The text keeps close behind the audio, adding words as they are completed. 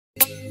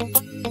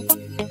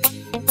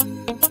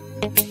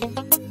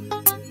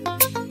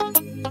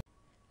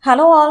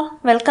Hello all,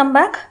 welcome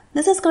back.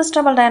 This is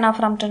Christabel Diana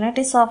from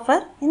Trinity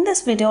Software. In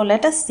this video,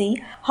 let us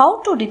see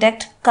how to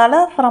detect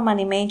color from an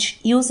image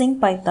using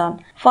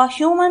Python. For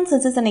humans,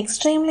 this is an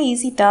extremely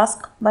easy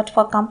task, but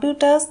for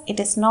computers,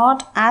 it is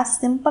not as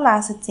simple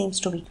as it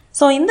seems to be.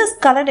 So in this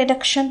color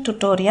detection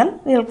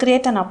tutorial, we will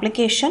create an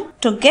application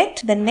to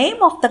get the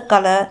name of the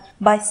color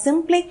by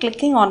simply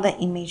clicking on the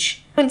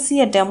image. We'll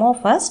see a demo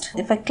first.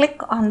 If I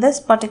click on this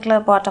particular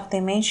part of the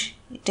image,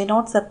 it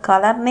denotes the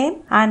color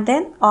name and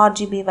then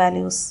RGB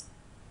values.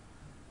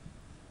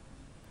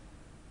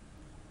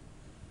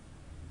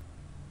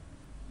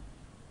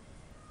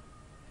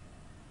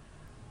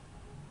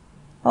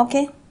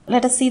 Okay,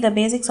 let us see the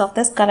basics of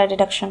this color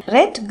detection.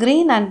 Red,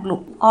 green and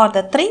blue are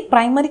the three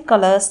primary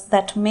colors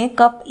that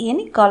make up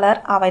any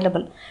color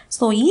available.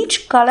 So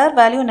each color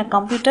value in a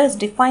computer is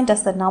defined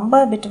as the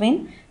number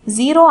between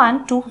 0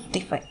 and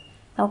 255.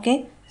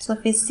 Okay, so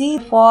if we see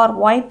for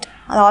white,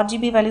 the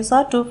RGB values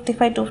are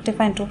 255,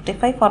 255 and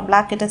 255. For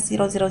black it is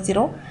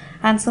 000,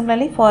 and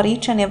similarly for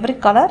each and every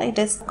color it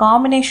is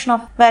combination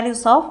of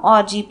values of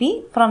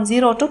RGB from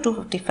 0 to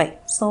 255.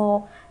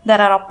 So there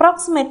are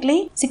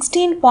approximately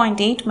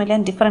 16.8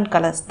 million different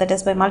colors, that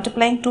is by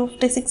multiplying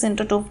 256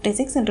 into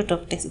 256 into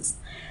 256.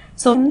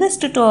 So in this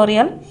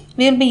tutorial,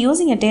 we will be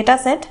using a data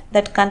set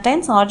that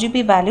contains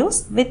RGB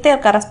values with their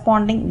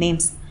corresponding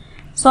names.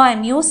 So I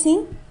am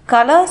using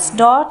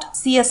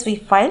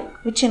colors.csv file,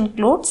 which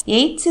includes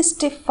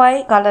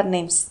 865 color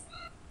names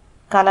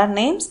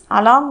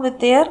along with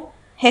their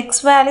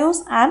hex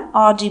values and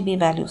RGB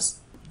values.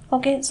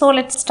 Okay, so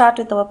let's start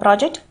with our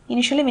project.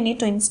 Initially, we need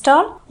to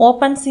install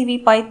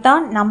OpenCV,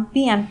 Python,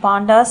 NumPy and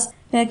pandas.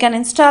 You can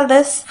install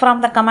this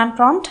from the command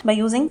prompt by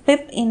using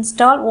pip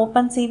install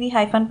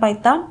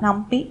OpenCV-Python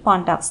NumPy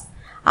pandas.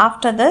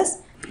 After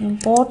this,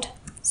 import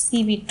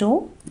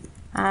cv2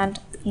 and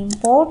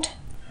import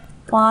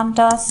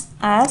pandas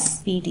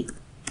as pd.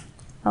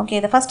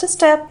 Okay, the first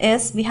step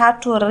is we have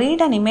to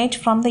read an image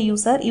from the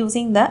user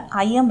using the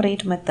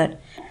imread method.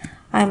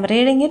 I am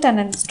reading it and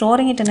then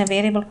storing it in a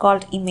variable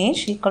called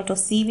image equal to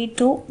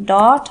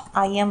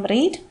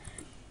cv2.imread.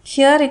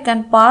 Here you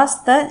can pass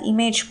the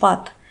image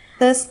path.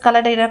 This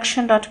color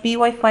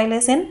detection.py file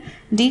is in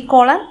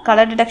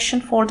color detection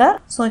folder.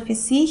 So if you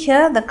see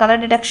here, the color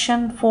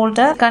detection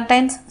folder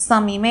contains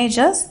some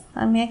images.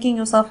 I am making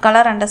use of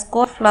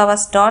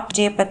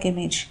color_flowers.jpg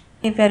image.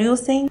 If you are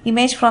using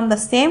image from the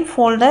same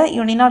folder,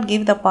 you need not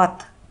give the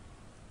path.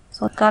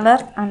 So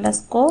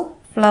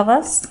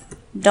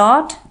color_flowers.jpg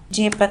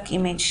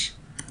image.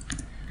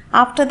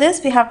 After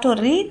this, we have to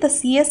read the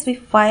CSV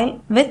file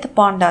with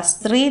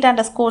pandas.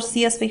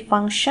 Read_CSV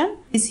function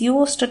is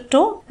used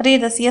to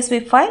read the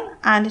CSV file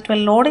and it will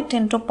load it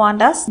into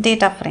pandas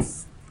data frame.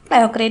 I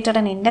have created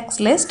an index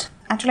list.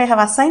 Actually, I have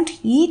assigned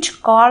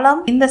each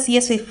column in the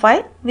CSV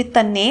file with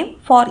the name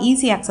for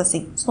easy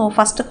accessing. So,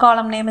 first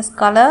column name is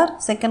color,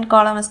 second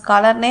column is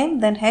color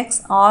name, then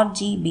hex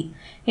RGB.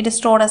 It is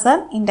stored as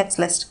an index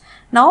list.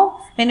 Now,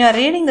 when you are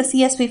reading the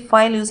CSV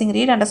file using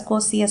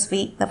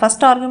read_CSV, the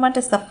first argument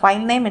is the file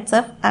name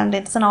itself and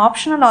it's an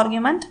optional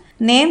argument,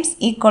 names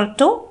equal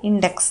to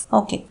index.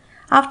 Okay.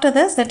 After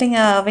this, setting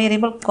a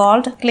variable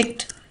called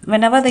clicked.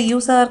 Whenever the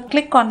user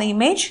click on the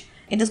image,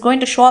 it is going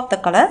to show up the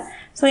color.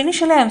 So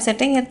initially I am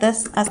setting it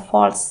this as a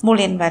false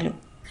boolean value.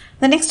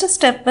 The next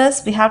step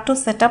is we have to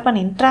set up an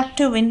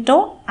interactive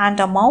window and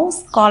a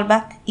mouse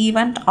callback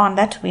event on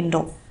that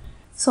window.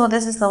 So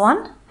this is the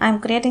one. I am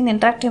creating the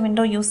interactive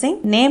window using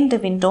named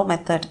window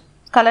method.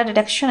 Color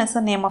detection is the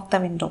name of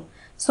the window.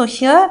 So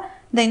here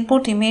the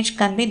input image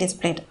can be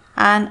displayed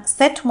and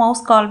set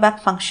mouse callback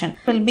function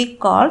will be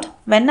called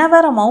whenever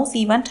a mouse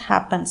event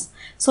happens.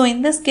 So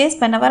in this case,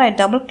 whenever I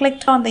double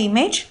clicked on the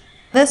image,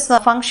 this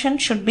function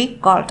should be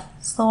called.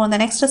 So the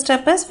next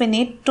step is we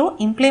need to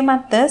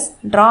implement this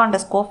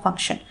draw_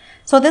 function.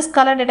 So this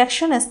color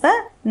detection is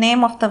the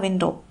name of the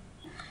window.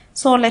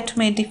 So let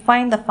me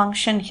define the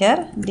function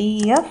here,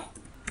 def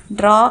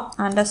draw_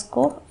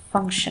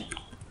 function.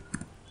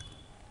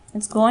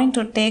 It's going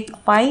to take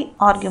 5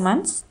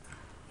 arguments.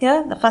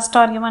 Here the first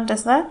argument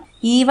is the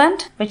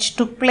event which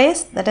took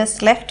place, that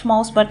is left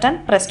mouse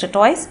button pressed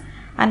twice,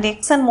 and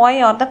x and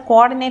y are the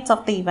coordinates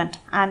of the event.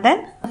 And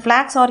then the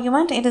flags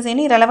argument, it is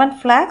any relevant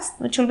flags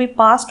which will be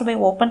passed by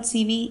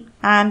OpenCV,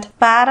 and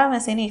param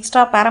is any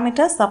extra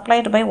parameters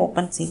supplied by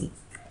OpenCV.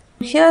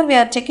 Here we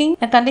are checking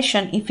a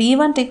condition if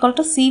event equal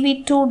to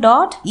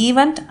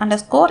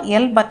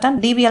cv2.event_l button,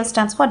 DBL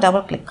stands for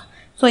double click.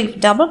 So if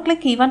double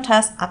click event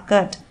has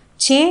occurred,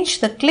 change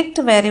the clicked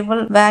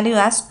variable value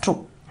as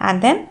true,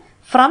 and then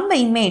from the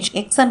image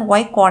x and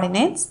y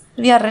coordinates,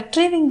 we are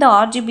retrieving the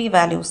RGB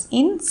values.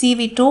 In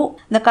CV2,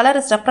 the color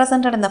is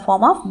represented in the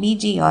form of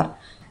BGR.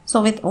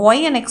 So with y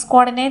and x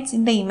coordinates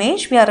in the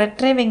image, we are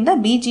retrieving the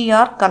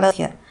BGR color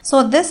here.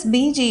 So this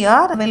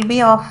BGR will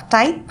be of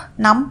type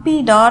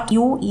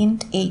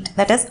numpy.uint8,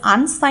 that is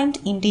unsigned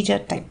integer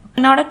type.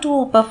 In order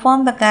to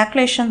perform the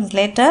calculations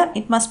later,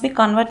 it must be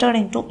converted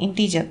into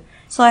integer.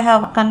 So I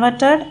have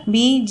converted B,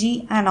 G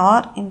and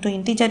R into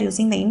integer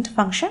using the int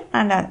function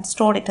and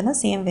stored it in the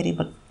same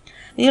variable.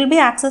 We will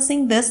be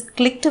accessing this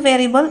clicked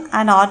variable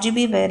and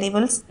RGB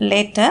variables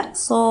later.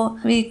 So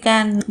we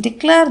can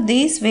declare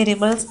these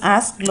variables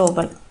as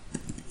global.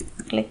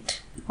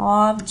 Clicked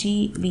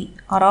RGB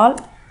are all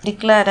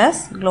declared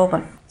as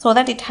global so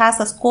that it has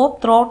a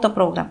scope throughout the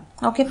program.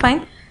 Okay,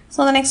 fine.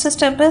 So the next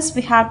step is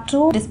we have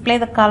to display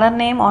the color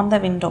name on the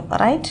window,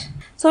 right?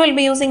 So we'll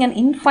be using an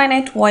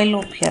infinite while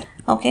loop here.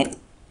 Okay.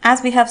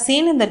 As we have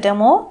seen in the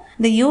demo,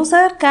 the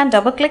user can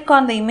double click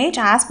on the image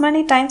as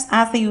many times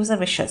as the user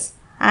wishes.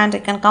 And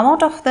it can come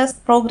out of this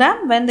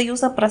program when the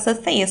user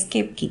presses the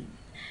escape key.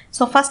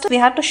 So first we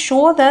have to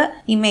show the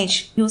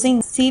image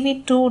using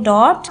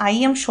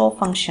cv2.imShow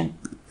function.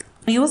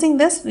 Using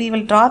this, we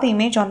will draw the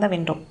image on the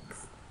window.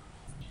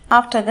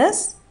 After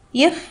this,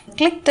 if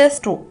clicked is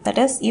true, that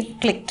is if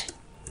clicked,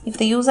 if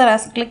the user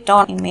has clicked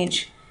on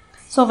image.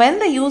 So when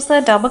the user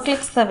double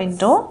clicks the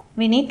window,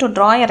 we need to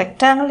draw a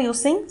rectangle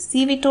using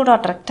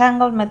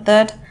cv2.rectangle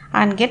method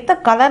and get the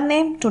color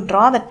name to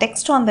draw the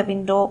text on the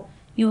window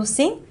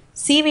using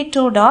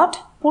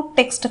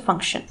cv2.putText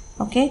function.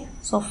 Okay,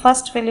 so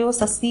first we'll use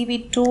the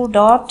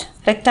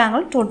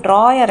cv2.rectangle to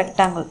draw a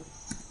rectangle.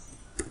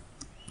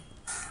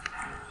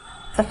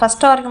 The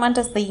first argument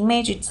is the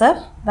image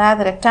itself where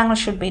the rectangle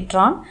should be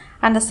drawn,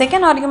 and the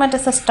second argument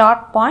is the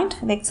start point.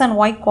 The x and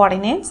y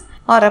coordinates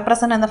are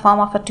represented in the form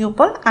of a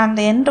tuple, and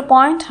the end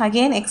point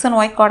again x and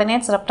y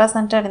coordinates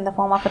represented in the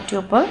form of a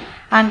tuple,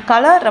 and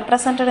color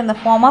represented in the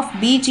form of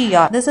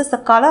BGR. This is the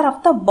color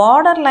of the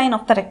border line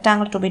of the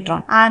rectangle to be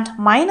drawn, and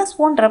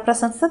 -1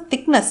 represents the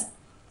thickness.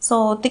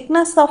 So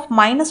thickness of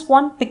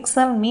 -1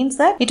 pixel means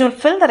that it will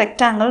fill the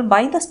rectangle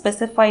by the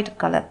specified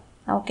color.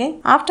 Okay.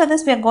 After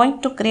this, we are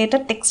going to create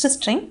a text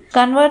string,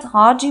 convert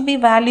RGB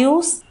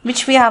values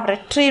which we have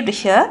retrieved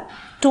here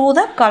to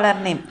the color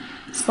name.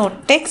 So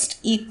text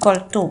equal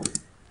to,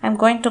 I am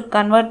going to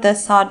convert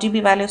this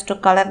RGB values to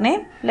color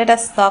name. Let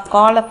us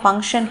call a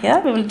function here.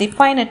 We will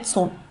define it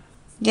soon.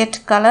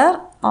 Get color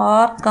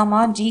R,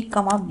 G,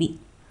 B.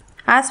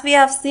 As we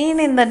have seen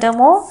in the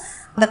demo,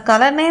 the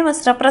color name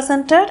is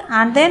represented,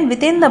 and then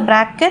within the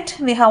bracket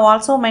we have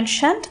also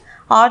mentioned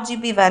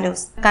RGB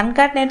values,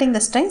 concatenating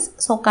the strings.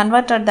 So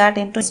converted that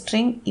into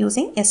string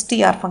using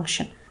str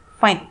function.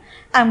 Fine.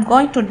 I am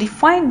going to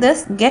define this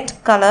get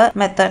color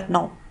method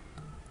now.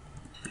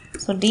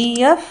 So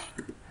def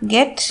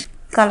get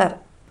color,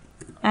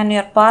 and you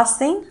are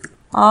passing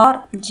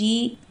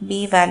RGB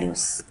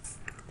values.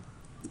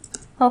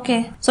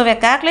 Okay, so we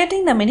are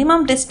calculating the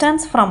minimum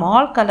distance from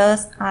all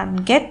colors and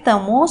get the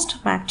most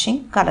matching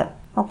color.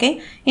 Okay,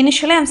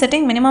 initially I am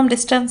setting minimum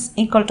distance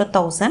equal to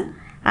 1000.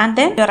 And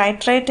then you are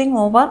iterating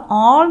over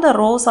all the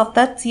rows of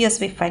the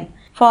CSV file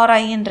for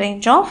I in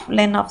range of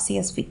len of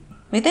CSV.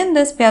 Within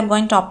this, we are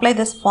going to apply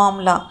this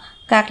formula,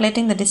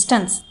 calculating the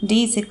distance. D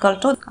is equal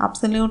to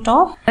absolute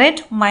of red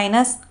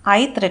minus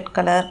ith red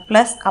color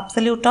plus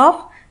absolute of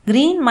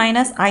green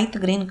minus ith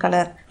green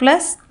color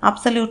plus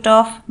absolute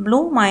of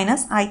blue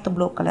minus ith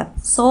blue color.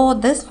 So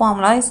this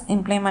formula is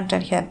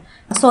implemented here.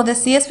 So the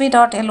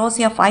csv.loc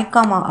of I,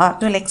 R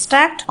will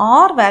extract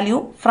R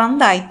value from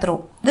the ith row.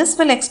 This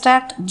will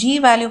extract G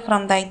value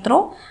from the ith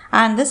row,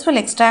 and this will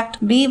extract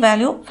B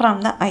value from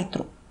the ith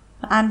row.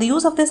 And the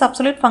use of this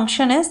absolute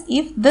function is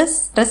if this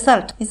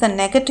result is a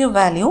negative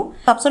value,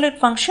 the absolute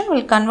function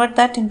will convert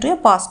that into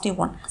a positive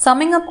one.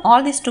 Summing up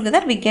all these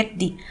together, we get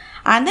D.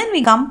 And then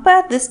we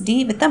compare this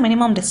D with the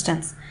minimum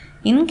distance.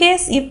 In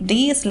case if D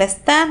is less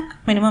than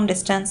minimum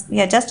distance, we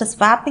are just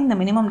swapping the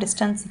minimum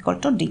distance equal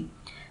to D.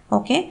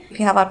 Okay, if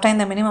you have obtained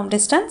the minimum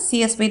distance,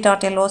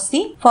 csv.loc,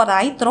 for the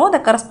ith row, the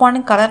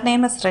corresponding color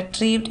name is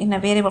retrieved in a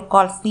variable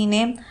called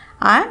cname,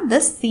 and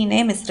this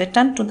cname is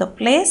returned to the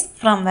place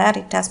from where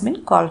it has been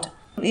called.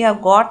 We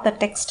have got the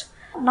text.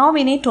 Now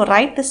we need to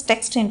write this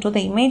text into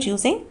the image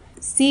using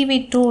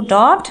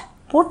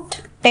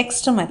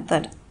cv2.putText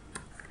method.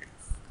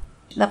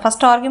 The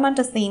first argument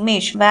is the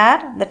image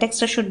where the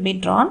text should be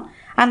drawn,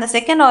 and the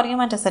second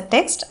argument is a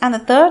text, and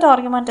the third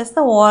argument is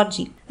the org,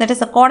 that is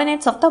the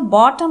coordinates of the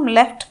bottom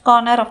left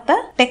corner of the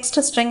text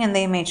string in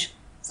the image.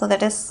 So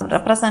that is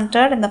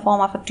represented in the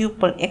form of a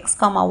tuple x,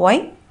 y,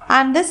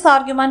 and this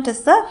argument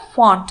is the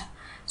font.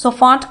 So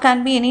font can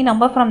be any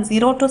number from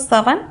 0 to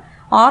 7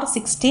 or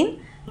 16.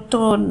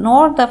 To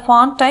know the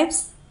font types,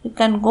 you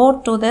can go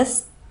to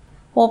this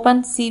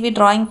OpenCV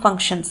drawing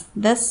functions,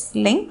 this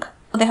link.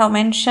 They have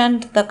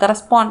mentioned the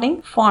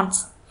corresponding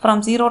fonts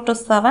from 0 to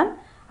 7,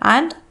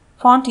 and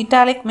font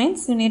italic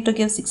means you need to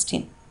give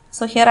 16.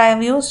 So here I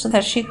have used the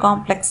Hershey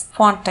complex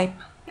font type.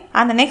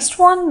 And the next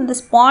one,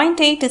 this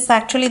 0.8 is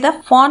actually the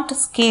font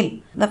scale,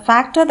 the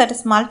factor that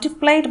is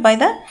multiplied by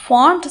the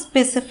font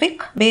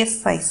specific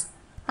base size.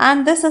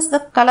 And this is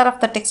the color of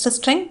the text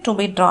string to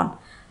be drawn.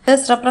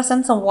 This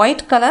represents a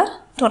white color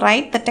to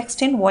write the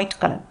text in white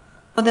color.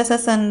 So this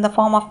is in the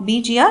form of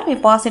BGR, we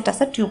pass it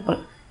as a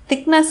tuple.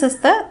 Thickness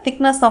is the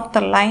thickness of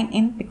the line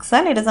in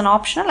pixel. It is an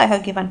optional I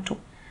have given 2.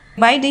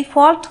 By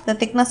default, the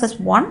thickness is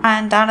 1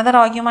 and another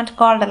argument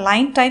called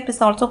line type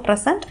is also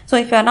present. So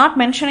if you are not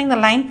mentioning the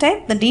line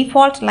type, the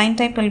default line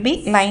type will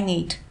be line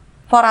 8.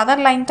 For other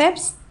line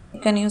types, you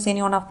can use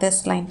any one of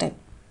this line type.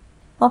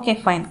 Okay,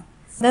 fine.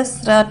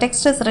 This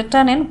text is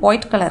written in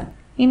white color.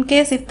 In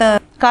case if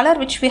the color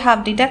which we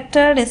have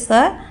detected is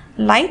a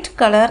light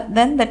color,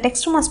 then the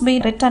text must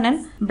be written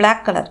in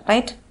black color,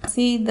 right?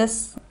 See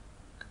this.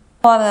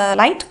 For the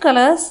light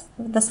colors,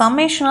 the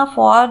summation of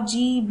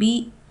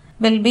RGB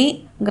will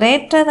be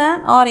greater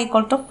than or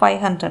equal to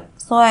 500.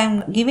 So I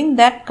am giving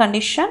that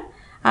condition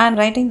and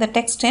writing the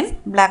text in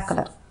black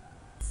color.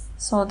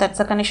 So that's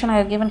the condition I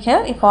have given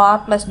here. If R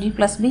plus D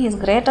plus B is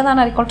greater than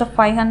or equal to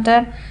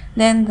 500,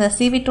 then the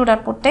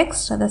CV2.put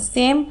text, the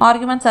same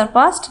arguments are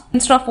passed.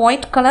 Instead of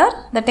white color,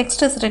 the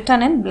text is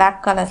written in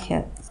black color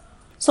here.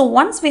 So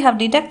once we have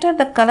detected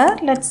the color,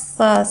 let's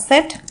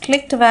set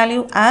clicked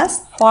value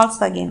as false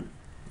again.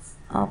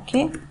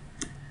 Okay.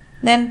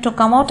 Then to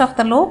come out of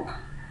the loop,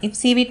 if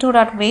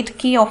CV2.wait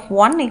key of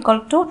 1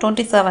 equal to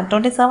 27.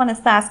 27 is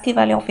the ASCII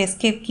value of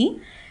escape key.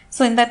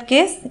 So in that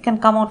case, it can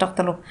come out of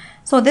the loop.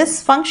 So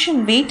this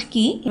function wait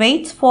key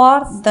waits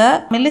for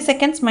the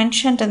milliseconds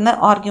mentioned in the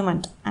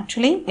argument.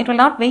 Actually, it will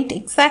not wait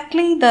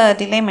exactly the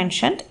delay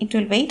mentioned. It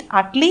will wait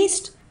at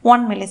least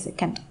 1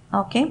 millisecond.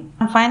 Okay.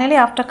 And finally,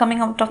 after coming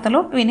out of the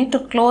loop, we need to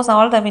close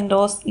all the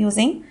windows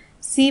using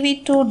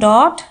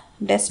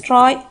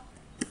CV2.destroy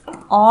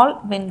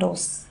all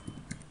windows.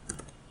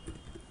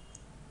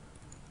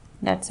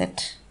 That's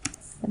it.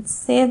 Let's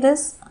save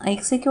this. I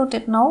execute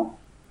it now.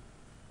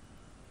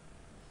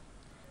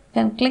 You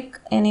can click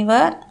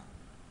anywhere.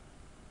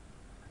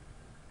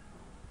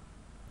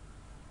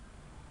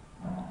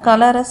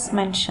 Color is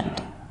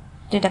mentioned,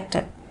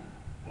 detected.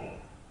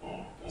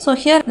 So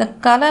here the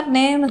color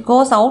name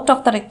goes out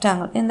of the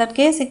rectangle. In that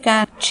case, you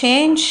can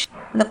change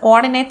the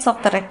coordinates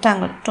of the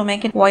rectangle to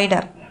make it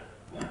wider.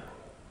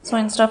 So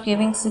instead of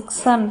giving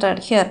 600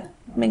 here,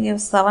 let me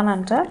give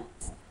 700.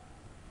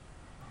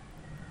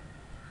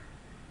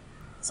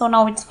 So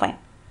now it's fine.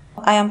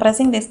 I am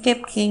pressing the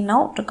escape key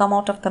now to come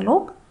out of the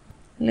loop.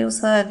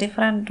 Leaves a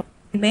different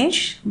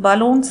image,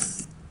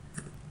 balloons.jpg.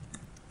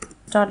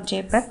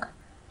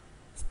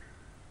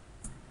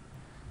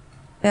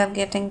 We are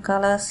getting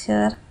colors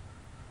here.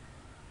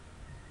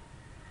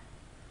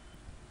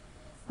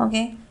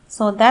 Okay,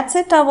 so that's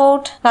it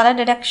about color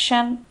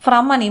detection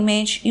from an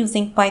image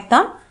using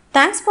Python.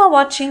 Thanks for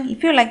watching.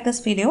 If you like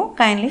this video,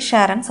 kindly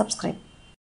share and subscribe.